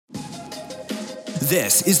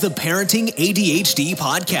This is the Parenting ADHD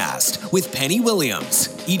podcast with Penny Williams.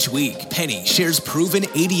 Each week, Penny shares proven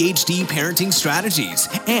ADHD parenting strategies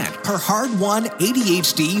and her hard-won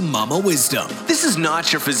ADHD mama wisdom. This is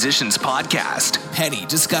not your physician's podcast. Penny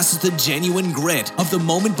discusses the genuine grit of the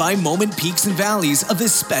moment-by-moment peaks and valleys of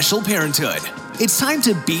this special parenthood. It's time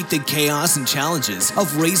to beat the chaos and challenges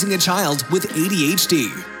of raising a child with ADHD.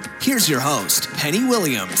 Here's your host, Penny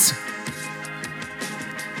Williams.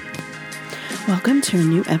 Welcome to a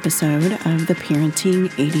new episode of the Parenting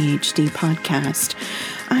ADHD podcast.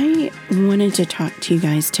 I wanted to talk to you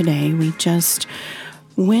guys today. We just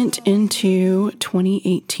went into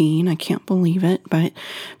 2018. I can't believe it, but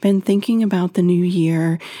been thinking about the new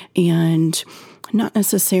year and not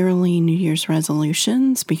necessarily New Year's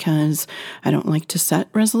resolutions, because I don't like to set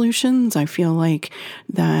resolutions. I feel like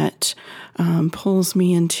that pulls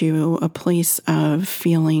me into a place of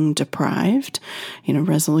feeling deprived.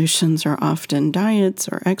 Resolutions are often diets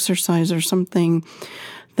or exercise or something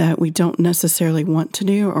that we don't necessarily want to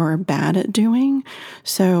do or are bad at doing.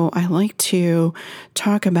 So I like to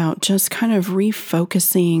talk about just kind of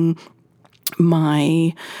refocusing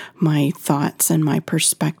my thoughts and my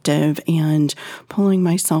perspective and pulling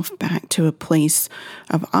myself back to a place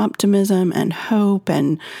of optimism and hope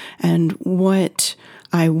and what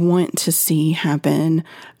I want to see happen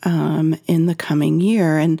in the coming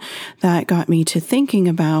year. And that got me to thinking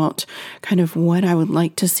about kind of what I would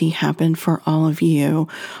like to see happen for all of you,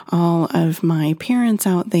 all of my parents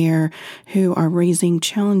out there who are raising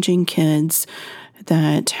challenging kids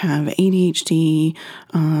that have ADHD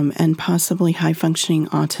and possibly high-functioning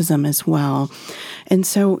autism as well. And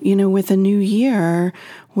so, with a new year,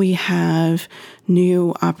 we have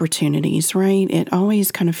new opportunities, right? It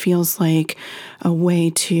always kind of feels like a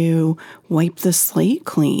way to wipe the slate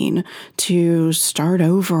clean, to start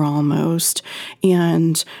over almost.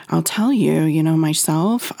 And I'll tell you,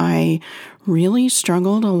 myself, I really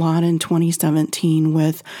struggled a lot in 2017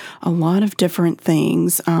 with a lot of different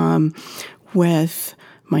things. With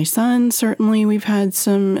my son, certainly we've had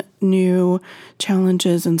some new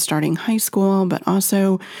challenges in starting high school, but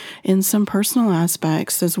also in some personal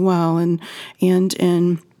aspects as well, and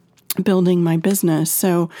in building my business.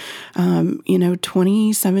 So,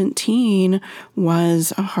 2017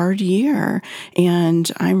 was a hard year,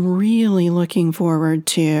 and I'm really looking forward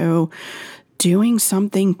to doing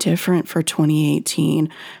something different for 2018,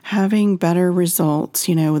 having better results.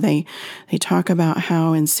 They talk about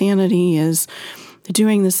how insanity is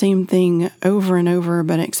doing the same thing over and over,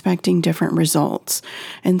 but expecting different results.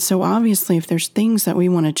 And so obviously, if there's things that we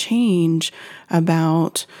want to change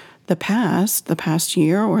about the past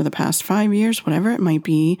year or the past 5 years, whatever it might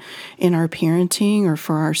be, in our parenting or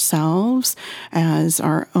for ourselves as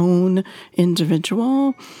our own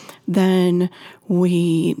individual, then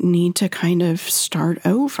we need to kind of start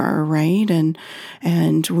over, right? And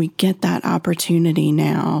we get that opportunity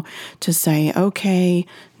now to say, okay,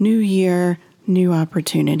 new year, new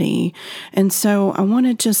opportunity. And so I want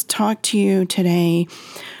to just talk to you today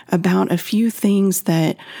about a few things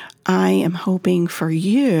that I am hoping for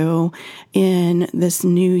you in this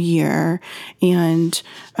new year, and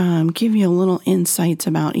give you a little insights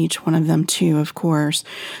about each one of them too, of course.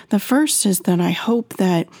 The first is that I hope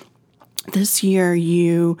that this year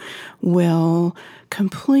you will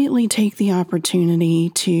completely take the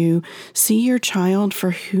opportunity to see your child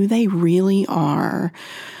for who they really are,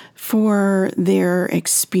 for their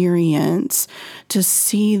experience, to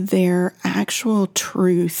see their actual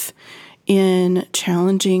truth in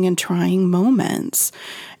challenging and trying moments.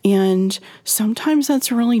 And sometimes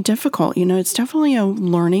that's really difficult. It's definitely a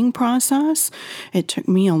learning process. It took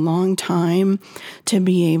me a long time to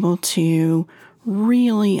be able to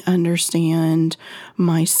really understand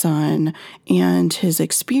my son and his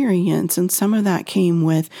experience. And some of that came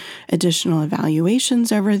with additional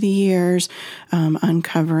evaluations over the years,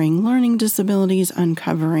 uncovering learning disabilities,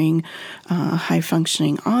 uncovering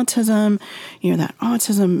high-functioning autism. That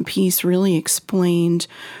autism piece really explained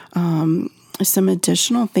some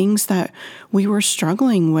additional things that we were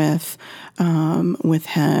struggling with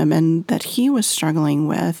him, and that he was struggling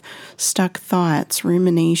with: stuck thoughts,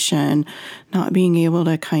 rumination, not being able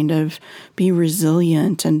to kind of be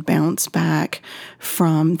resilient and bounce back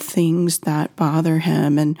from things that bother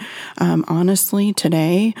him. And honestly,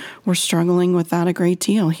 today we're struggling with that a great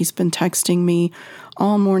deal. He's been texting me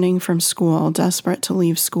all morning from school, desperate to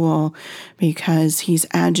leave school because he's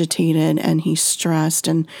agitated and he's stressed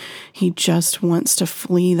and he just wants to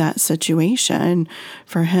flee that situation.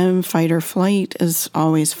 For him, fight or flight is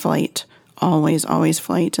always flight, always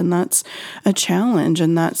flight. And that's a challenge.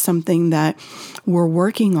 And that's something that we're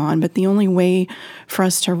working on. But the only way for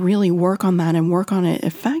us to really work on that and work on it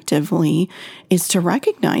effectively is to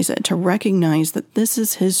recognize it, to recognize that this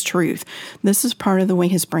is his truth. This is part of the way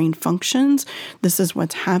his brain functions. This is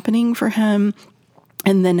what's happening for him.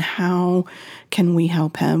 And then how can we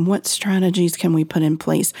help him? What strategies can we put in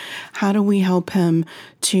place? How do we help him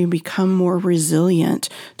to become more resilient,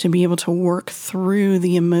 to be able to work through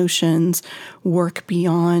the emotions, work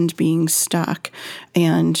beyond being stuck?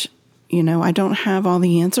 And I don't have all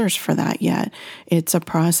the answers for that yet. It's a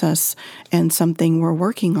process and something we're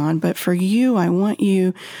working on. But for you, I want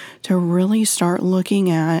you to really start looking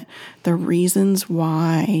at the reasons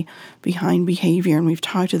why behind behavior. And we've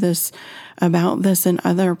talked about this in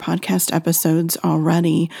other podcast episodes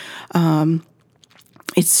already.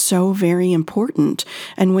 It's so very important.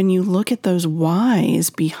 And when you look at those whys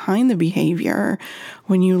behind the behavior,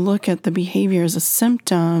 when you look at the behavior as a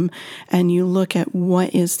symptom and you look at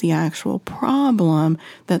what is the actual problem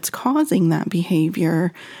that's causing that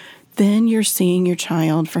behavior, then you're seeing your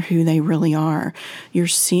child for who they really are. You're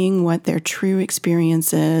seeing what their true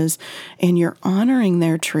experience is, and you're honoring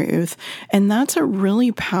their truth. And that's a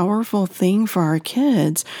really powerful thing for our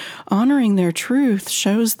kids. Honoring their truth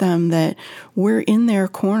shows them that we're in their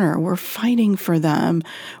corner. We're fighting for them.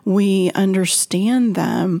 We understand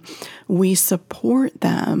them. We support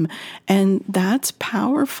them. And that's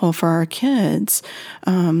powerful for our kids.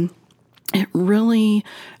 It really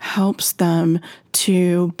helps them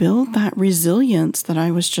to build that resilience that I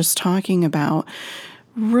was just talking about.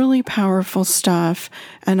 Really powerful stuff.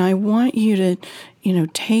 And I want you to,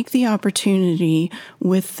 take the opportunity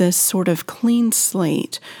with this sort of clean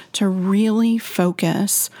slate to really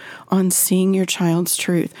focus on seeing your child's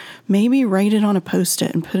truth. Maybe write it on a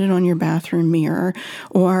Post-it and put it on your bathroom mirror,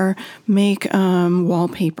 or make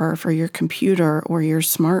wallpaper for your computer or your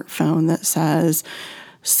smartphone that says,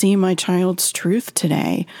 "See my child's truth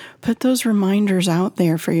today." Put those reminders out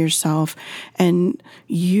there for yourself and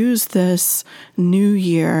use this new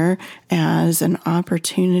year as an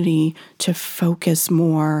opportunity to focus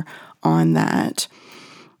more on that.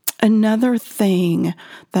 Another thing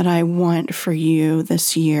that I want for you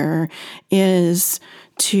this year is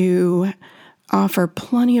to offer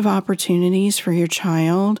plenty of opportunities for your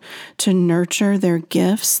child to nurture their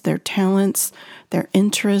gifts, their talents, their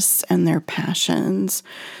interests, and their passions.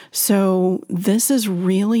 So this is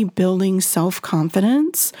really building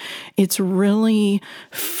self-confidence. It's really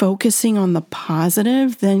focusing on the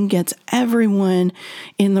positive, then gets everyone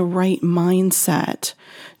in the right mindset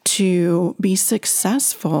to be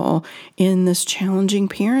successful in this challenging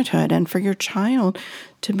parenthood, and for your child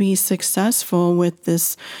to be successful with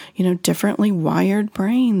this, differently wired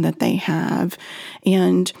brain that they have.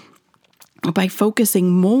 And by focusing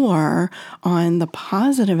more on the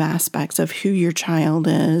positive aspects of who your child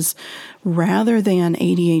is, rather than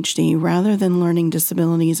ADHD, rather than learning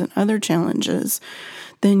disabilities and other challenges,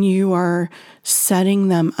 then you are setting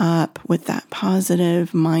them up with that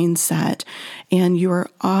positive mindset, and you are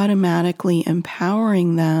automatically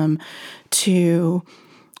empowering them to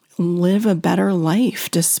live a better life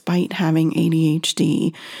despite having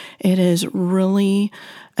ADHD. It is really,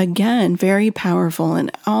 again, very powerful.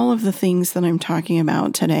 And all of the things that I'm talking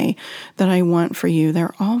about today that I want for you,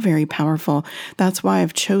 they're all very powerful. That's why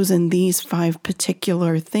I've chosen these 5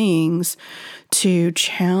 particular things to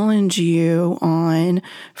challenge you on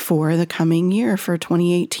for the coming year, for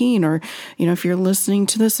 2018. Or, if you're listening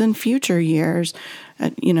to this in future years,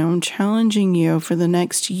 I'm challenging you for the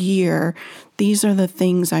next year. These are the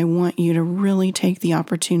things I want you to really take the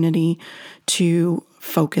opportunity to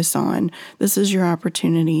focus on. This is your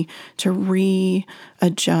opportunity to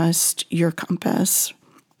readjust your compass.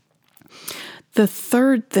 The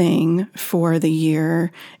third thing for the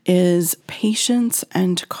year is patience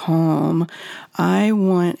and calm. I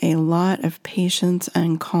want a lot of patience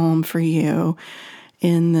and calm for you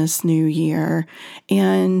in this new year.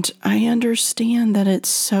 And I understand that it's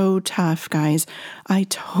so tough, guys. I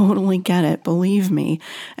totally get it, believe me.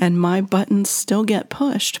 And my buttons still get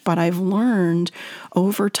pushed, but I've learned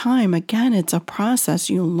over time, again, it's a process.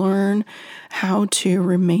 You learn how to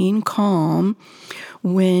remain calm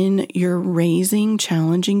when you're raising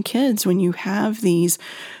challenging kids, when you have these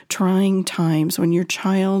trying times, when your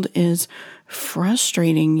child is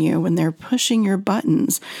frustrating you, when they're pushing your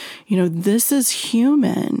buttons. This is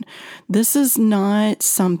human. This is not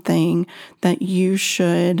something that you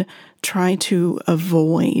should try to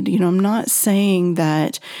avoid. I'm not saying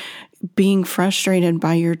that being frustrated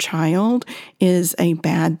by your child is a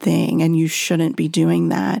bad thing and you shouldn't be doing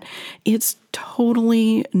that. It's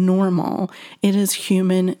totally normal. It is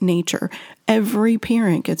human nature. Every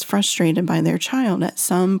parent gets frustrated by their child at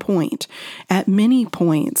some point, at many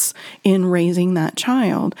points in raising that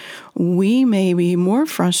child. We may be more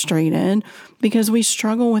frustrated because we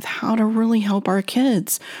struggle with how to really help our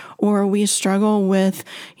kids, or we struggle with,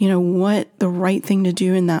 what the right thing to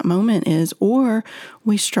do in that moment is, or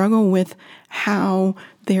we struggle with how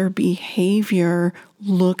their behavior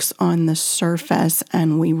looks on the surface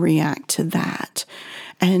and we react to that.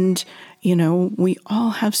 And, we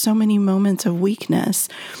all have so many moments of weakness,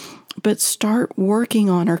 but start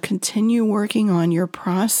working on or continue working on your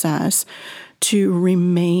process to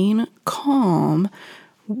remain calm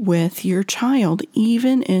with your child,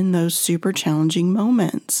 even in those super challenging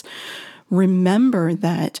moments. Remember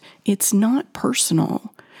that it's not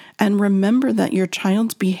personal. And remember that your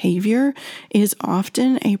child's behavior is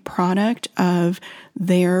often a product of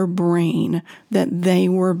their brain that they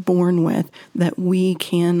were born with, that we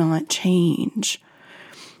cannot change.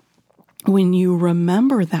 When you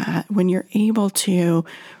remember that, when you're able to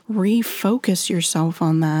refocus yourself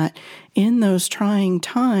on that in those trying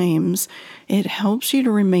times, it helps you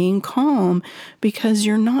to remain calm because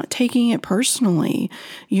you're not taking it personally.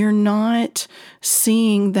 You're not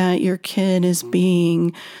seeing that your kid is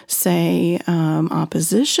being, say,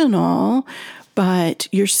 oppositional, but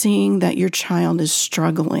you're seeing that your child is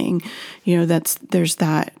struggling. There's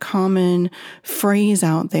that common phrase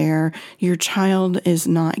out there, your child is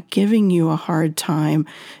not giving you a hard time,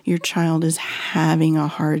 your child is having a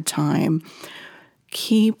hard time.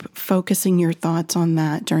 Keep focusing your thoughts on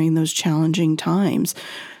that during those challenging times.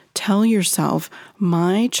 Tell yourself,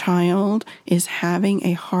 my child is having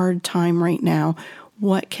a hard time right now.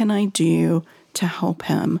 What can I do to help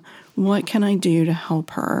him? What can I do to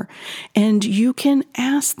help her? And you can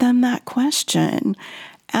ask them that question.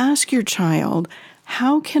 Ask your child,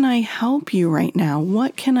 how can I help you right now?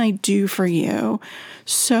 What can I do for you?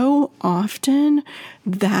 So often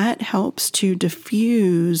that helps to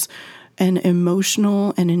diffuse an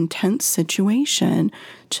emotional and intense situation.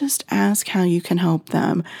 Just ask how you can help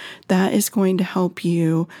them. That is going to help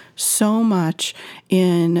you so much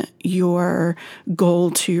in your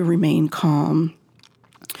goal to remain calm.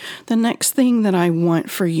 The next thing that I want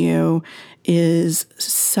for you is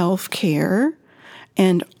self-care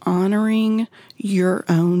and honoring your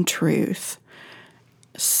own truth.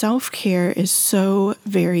 Self-care is so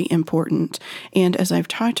very important. And as I've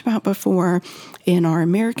talked about before, in our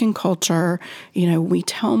American culture, we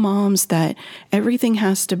tell moms that everything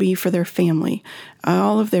has to be for their family.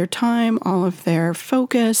 All of their time, all of their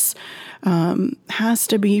focus has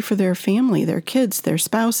to be for their family, their kids, their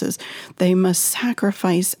spouses. They must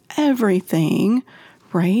sacrifice everything,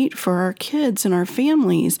 right, for our kids and our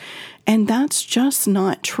families. And that's just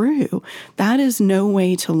not true. That is no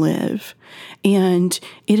way to live. And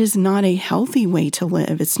it is not a healthy way to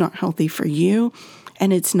live. It's not healthy for you,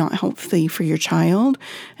 and it's not healthy for your child,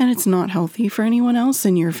 and it's not healthy for anyone else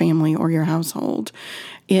in your family or your household.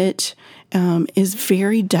 It is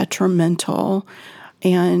very detrimental,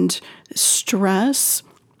 and stress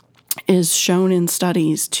is shown in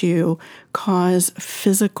studies to cause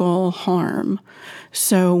physical harm.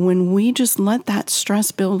 So when we just let that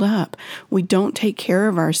stress build up, we don't take care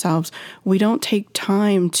of ourselves, we don't take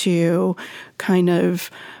time to kind of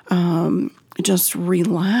just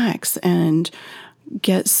relax and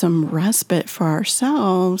get some respite for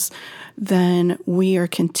ourselves, then we are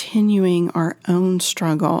continuing our own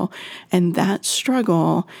struggle. And that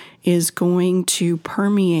struggle is going to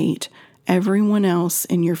permeate everyone else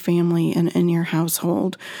in your family and in your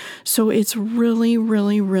household. So it's really,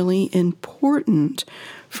 really, really important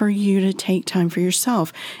for you to take time for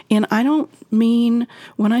yourself. And I don't mean,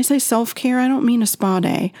 when I say self-care, I don't mean a spa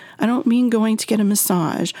day. I don't mean going to get a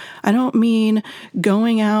massage. I don't mean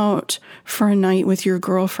going out for a night with your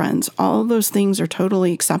girlfriends. All of those things are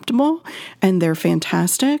totally acceptable and they're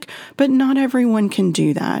fantastic, but not everyone can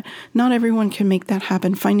do that. Not everyone can make that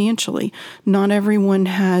happen financially. Not everyone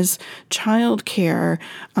has childcare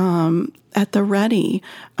at the ready.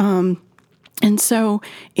 And so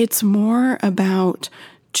it's more about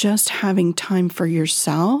just having time for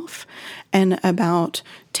yourself and about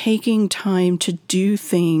taking time to do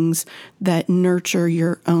things that nurture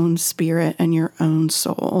your own spirit and your own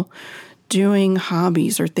soul. Doing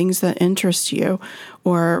hobbies or things that interest you,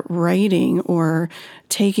 or writing, or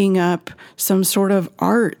taking up some sort of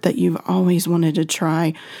art that you've always wanted to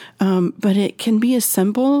try. But it can be as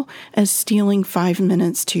simple as stealing 5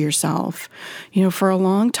 minutes to yourself. For a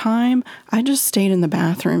long time, I just stayed in the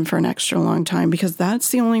bathroom for an extra long time because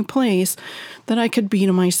that's the only place that I could be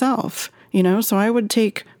to myself. So I would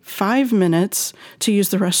take 5 minutes to use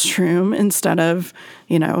the restroom instead of,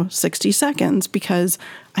 60 seconds, because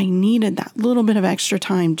I needed that little bit of extra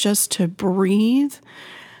time just to breathe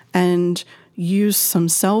and use some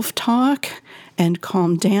self-talk and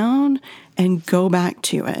calm down and go back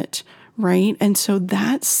to it, right? And so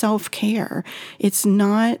that's self-care. It's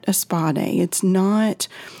not a spa day. It's not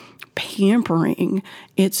pampering.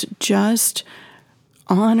 It's just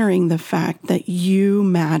honoring the fact that you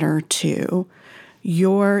matter too.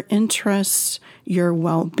 Your interests, your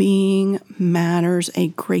well-being matters a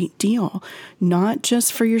great deal, not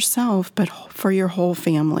just for yourself, but for your whole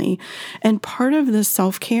family. And part of this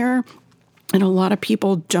self-care, and a lot of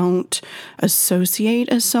people don't associate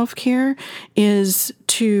as self-care, is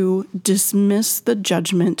to dismiss the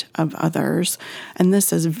judgment of others. And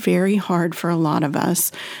this is very hard for a lot of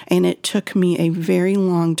us. And it took me a very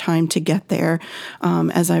long time to get there.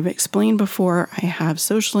 As I've explained before, I have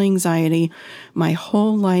social anxiety. My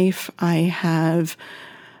whole life, I have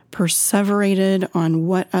perseverated on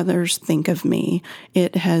what others think of me.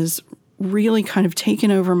 It has really kind of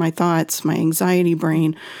taken over my thoughts, my anxiety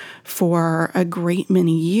brain, for a great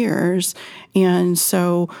many years. And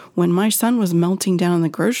so when my son was melting down in the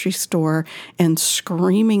grocery store and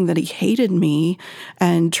screaming that he hated me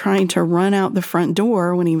and trying to run out the front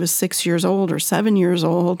door when he was 6 years old or 7 years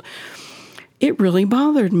old, it really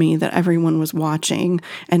bothered me that everyone was watching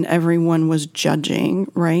and everyone was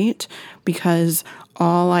judging, right? Because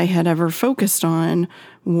all I had ever focused on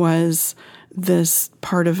was this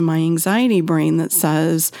part of my anxiety brain that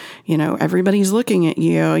says, everybody's looking at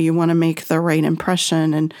you. You want to make the right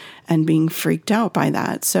impression and being freaked out by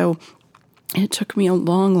that. So it took me a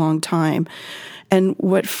long, long time. And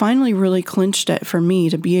what finally really clinched it for me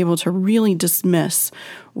to be able to really dismiss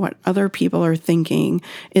what other people are thinking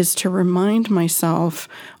is to remind myself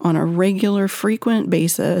on a regular, frequent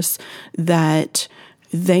basis that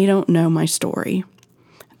they don't know my story.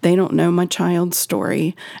 They don't know my child's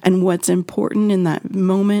story. And what's important in that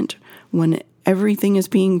moment when everything is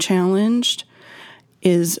being challenged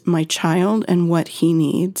is my child and what he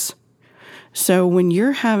needs. So when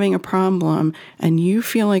you're having a problem and you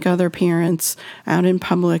feel like other parents out in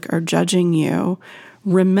public are judging you,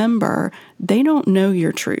 remember, they don't know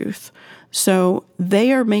your truth. So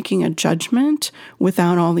they are making a judgment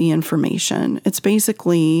without all the information. It's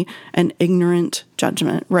basically an ignorant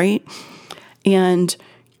judgment, right? And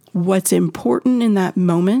what's important in that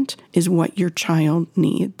moment is what your child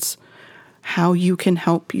needs, how you can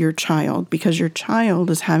help your child, because your child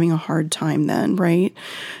is having a hard time then, right?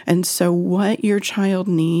 And so what your child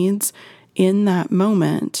needs in that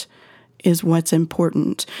moment is what's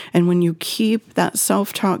important. And when you keep that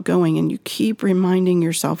self-talk going and you keep reminding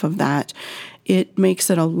yourself of that, it makes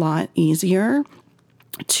it a lot easier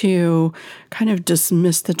to kind of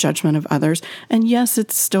dismiss the judgment of others. And yes,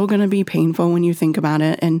 it's still going to be painful when you think about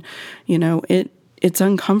it. And, it's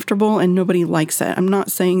uncomfortable and nobody likes it. I'm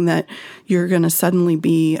not saying that you're going to suddenly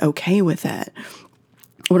be okay with it.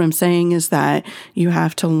 What I'm saying is that you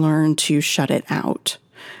have to learn to shut it out.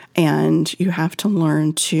 And you have to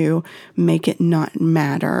learn to make it not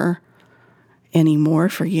matter anymore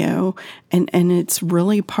for you. And it's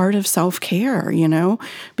really part of self-care,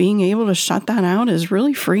 being able to shut that out is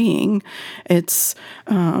really freeing. It's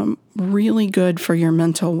really good for your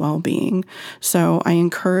mental well-being. So I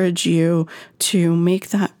encourage you to make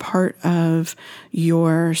that part of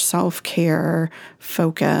your self-care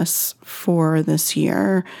focus for this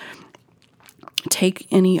year. Take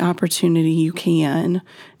any opportunity you can,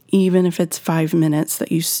 even if it's 5 minutes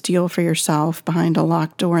that you steal for yourself behind a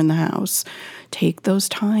locked door in the house. Take those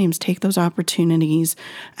times, take those opportunities,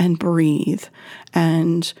 and breathe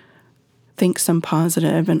and think some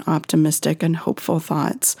positive and optimistic and hopeful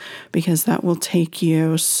thoughts, because that will take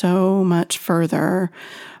you so much further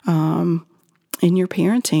in your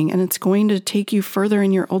parenting, and it's going to take you further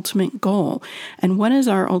in your ultimate goal. And what is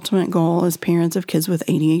our ultimate goal as parents of kids with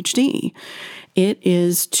ADHD? It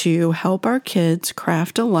is to help our kids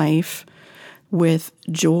craft a life with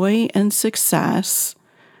joy and success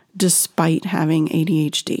despite having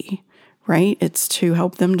ADHD, right? It's to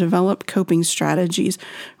help them develop coping strategies,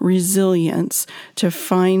 resilience, to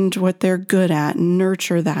find what they're good at and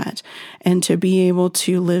nurture that, and to be able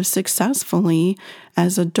to live successfully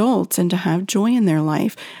as adults and to have joy in their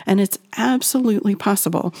life. And it's absolutely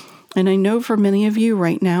possible. And I know for many of you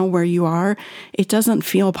right now where you are, it doesn't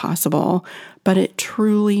feel possible, but it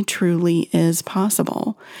truly, truly is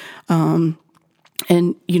possible.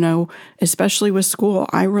 And, especially with school,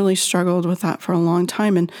 I really struggled with that for a long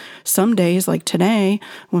time. And some days, like today,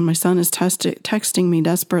 when my son is texting me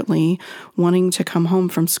desperately, wanting to come home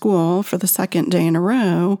from school for the second day in a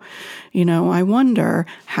row, I wonder,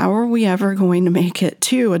 how are we ever going to make it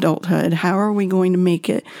to adulthood? How are we going to make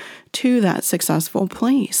it to that successful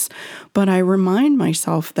place? But I remind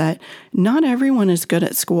myself that not everyone is good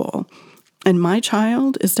at school. And my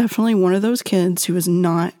child is definitely one of those kids who is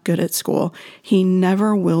not good at school. He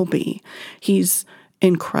never will be. He's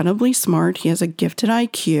incredibly smart. He has a gifted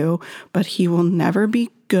IQ, but he will never be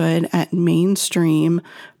good at mainstream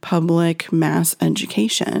public mass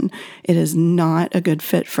education. It is not a good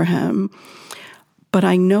fit for him. But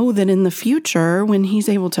I know that in the future, when he's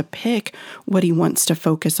able to pick what he wants to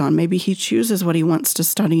focus on, maybe he chooses what he wants to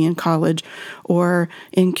study in college or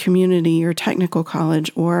in community or technical college,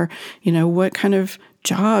 or, what kind of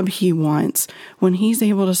job he wants, when he's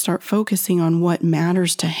able to start focusing on what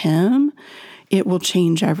matters to him, it will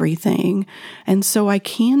change everything. And so I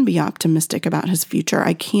can be optimistic about his future.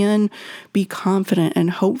 I can be confident and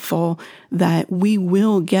hopeful that we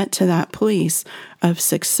will get to that place of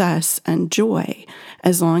success and joy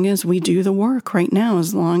as long as we do the work right now,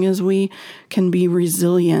 as long as we can be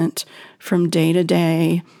resilient from day to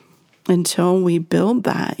day until we build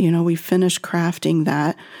that, we finish crafting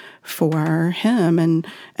that for him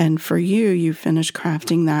and for you, you finish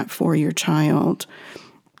crafting that for your child.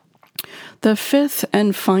 The fifth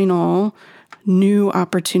and final new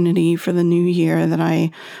opportunity for the new year that I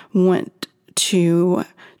want to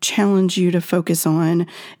challenge you to focus on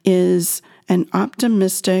is an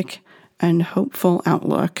optimistic and hopeful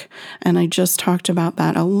outlook. And I just talked about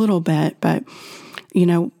that a little bit, but,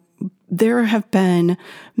 there have been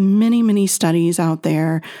many, many studies out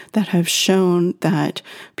there that have shown that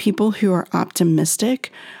people who are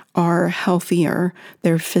optimistic are healthier.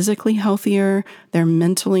 They're physically healthier. They're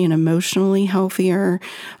mentally and emotionally healthier.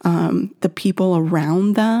 The people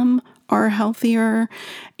around them are healthier.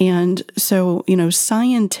 And so,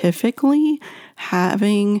 scientifically,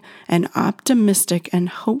 having an optimistic and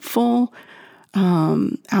hopeful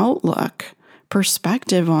outlook,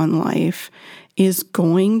 perspective on life is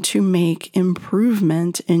going to make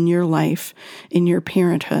improvement in your life, in your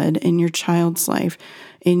parenthood, in your child's life,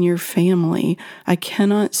 in your family. I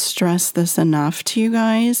cannot stress this enough to you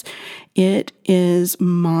guys. It is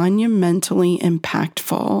monumentally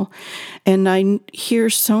impactful. And I hear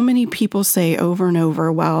so many people say over and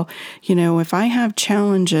over, well, if I have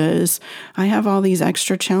challenges, I have all these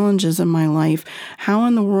extra challenges in my life, how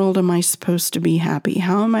in the world am I supposed to be happy?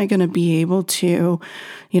 How am I going to be able to,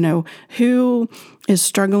 who is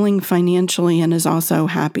struggling financially and is also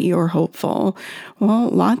happy or hopeful? Well,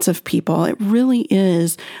 lots of people. It really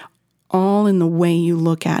is all in the way you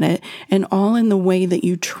look at it and all in the way that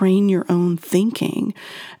you train your own thinking.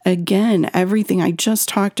 Again, everything, I just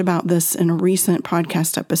talked about this in a recent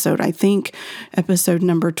podcast episode, I think episode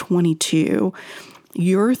number 22.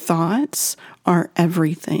 Your thoughts are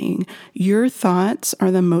everything. Your thoughts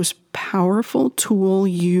are the most powerful tool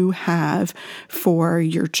you have for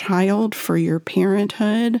your child, for your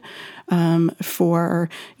parenthood, for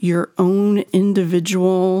your own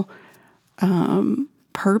individual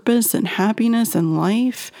purpose and happiness in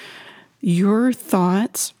life. Your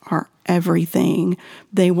thoughts are everything.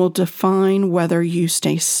 They will define whether you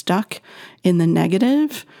stay stuck in the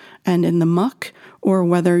negative and in the muck, or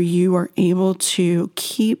whether you are able to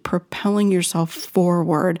keep propelling yourself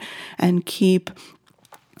forward and keep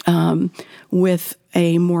with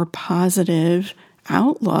a more positive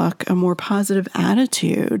outlook, a more positive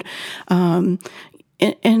attitude.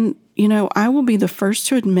 I will be the first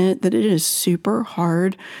to admit that it is super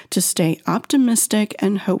hard to stay optimistic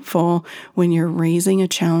and hopeful when you're raising a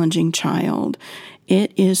challenging child.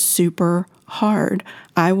 It is super hard.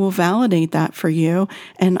 I will validate that for you,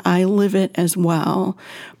 and I live it as well.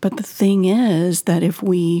 But the thing is that if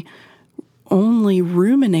we only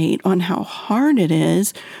ruminate on how hard it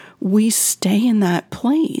is, we stay in that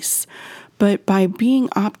place. But by being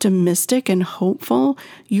optimistic and hopeful,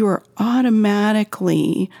 you are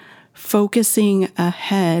automatically focusing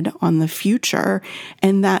ahead on the future,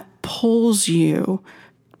 and that pulls you,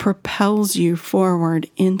 propels you forward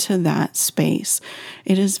into that space.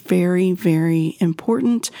 It is very, very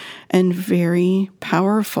important and very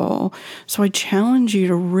powerful. So I challenge you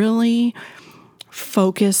to really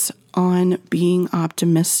focus on being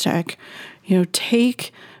optimistic.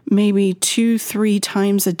 Take maybe 2-3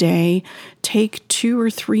 times a day, take 2 or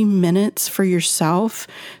 3 minutes for yourself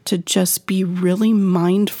to just be really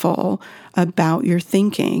mindful about your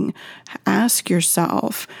thinking. Ask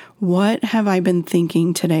yourself, what have I been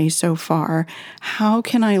thinking today so far? How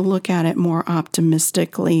can I look at it more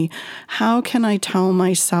optimistically? How can I tell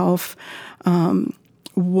myself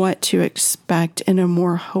what to expect in a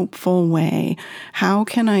more hopeful way? How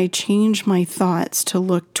can I change my thoughts to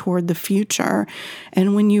look toward the future?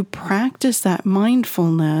 And when you practice that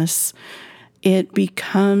mindfulness, it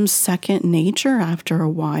becomes second nature after a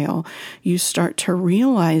while. You start to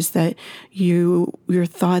realize that your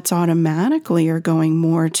thoughts automatically are going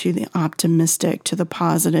more to the optimistic, to the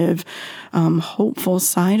positive, hopeful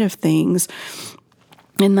side of things.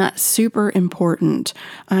 And that's super important.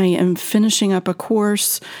 I am finishing up a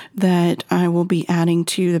course that I will be adding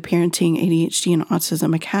to the Parenting ADHD and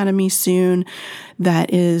Autism Academy soon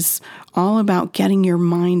that is all about getting your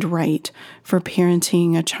mind right for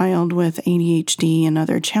parenting a child with ADHD and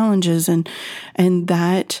other challenges. And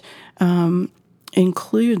that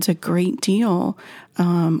includes a great deal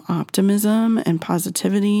optimism and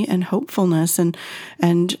positivity and hopefulness. And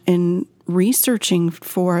in researching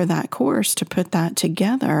for that course to put that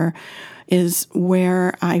together is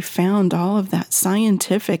where I found all of that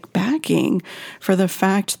scientific backing for the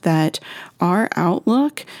fact that our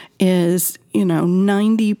outlook is,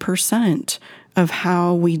 90% of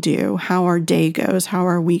how we do, how our day goes, how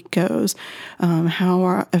our week goes,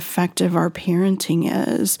 how effective our parenting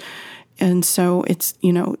is. And so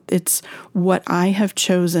it's what I have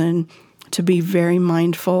chosen to be very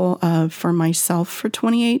mindful of for myself for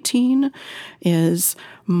 2018 is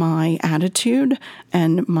my attitude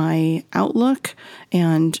and my outlook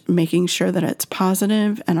and making sure that it's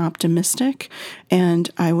positive and optimistic. And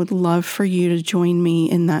I would love for you to join me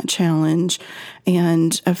in that challenge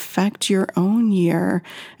and affect your own year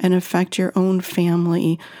and affect your own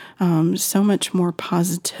family so much more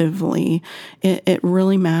positively. It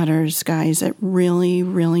really matters, guys. It really,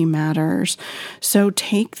 really matters. So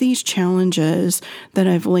take these challenges that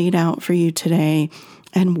I've laid out for you today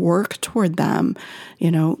and work toward them.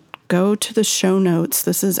 Go to the show notes.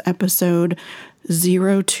 This is episode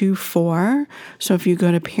 024. So if you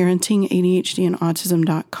go to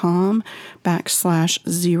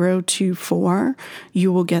parentingadhdandautism.com/024,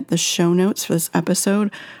 you will get the show notes for this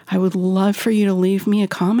episode. I would love for you to leave me a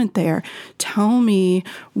comment there. Tell me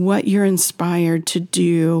what you're inspired to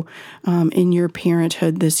do in your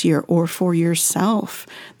parenthood this year or for yourself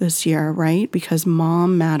this year, right? Because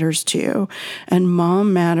mom matters too. And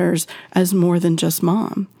mom matters as more than just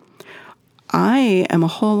mom. I am a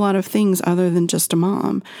whole lot of things other than just a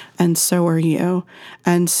mom, and so are you.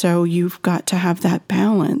 And so you've got to have that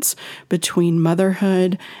balance between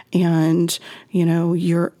motherhood and,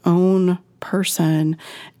 your own person,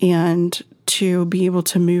 and to be able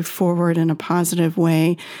to move forward in a positive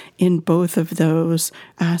way in both of those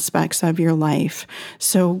aspects of your life.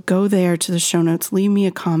 So go there to the show notes, leave me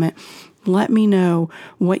a comment. Let me know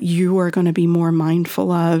what you are going to be more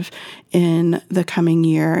mindful of in the coming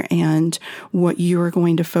year and what you are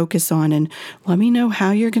going to focus on. And let me know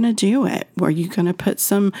how you're going to do it. Are you going to put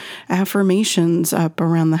some affirmations up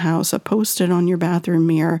around the house, a post-it on your bathroom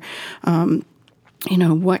mirror?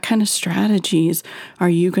 What kind of strategies are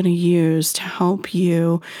you going to use to help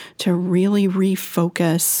you to really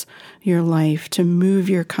refocus your life, to move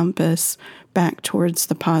your compass back towards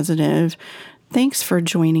the positive? Thanks for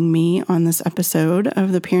joining me on this episode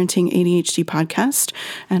of the Parenting ADHD podcast,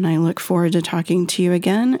 and I look forward to talking to you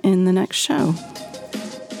again in the next show.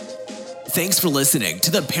 Thanks for listening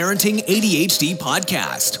to the Parenting ADHD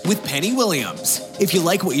podcast with Penny Williams. If you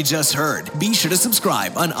like what you just heard, be sure to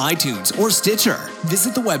subscribe on iTunes or Stitcher.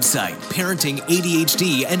 Visit the website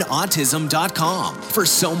parentingadhdandautism.com for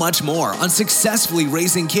so much more on successfully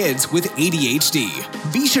raising kids with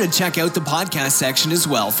ADHD. Be sure to check out the podcast section as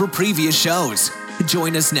well for previous shows.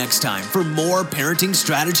 Join us next time for more parenting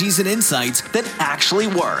strategies and insights that actually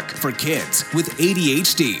work for kids with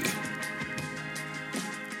ADHD.